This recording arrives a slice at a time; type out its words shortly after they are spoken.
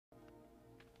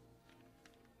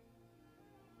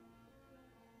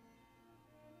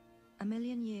A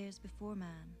million years before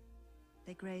man,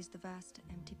 they grazed the vast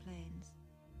empty plains,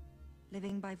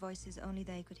 living by voices only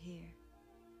they could hear.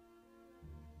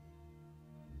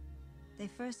 They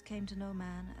first came to know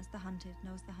man as the hunted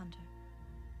knows the hunter.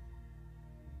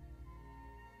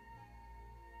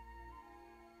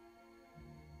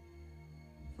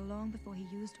 For long before he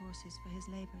used horses for his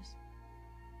labors,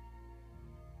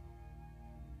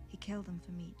 he killed them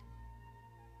for meat.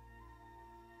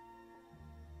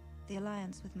 The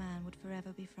alliance with man would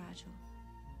forever be fragile,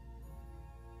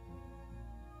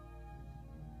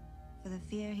 for the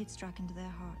fear he'd struck into their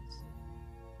hearts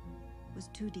was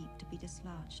too deep to be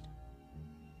dislodged.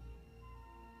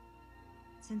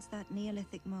 Since that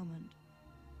Neolithic moment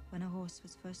when a horse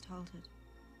was first halted,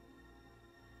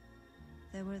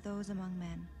 there were those among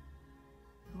men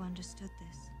who understood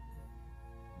this.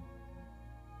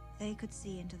 They could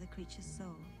see into the creature's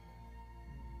soul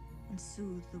and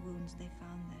soothe the wounds they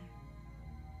found there.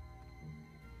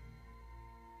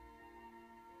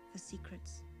 For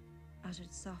secrets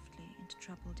uttered softly into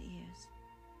troubled ears.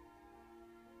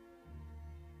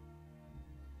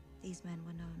 These men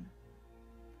were known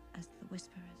as the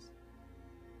Whisperers.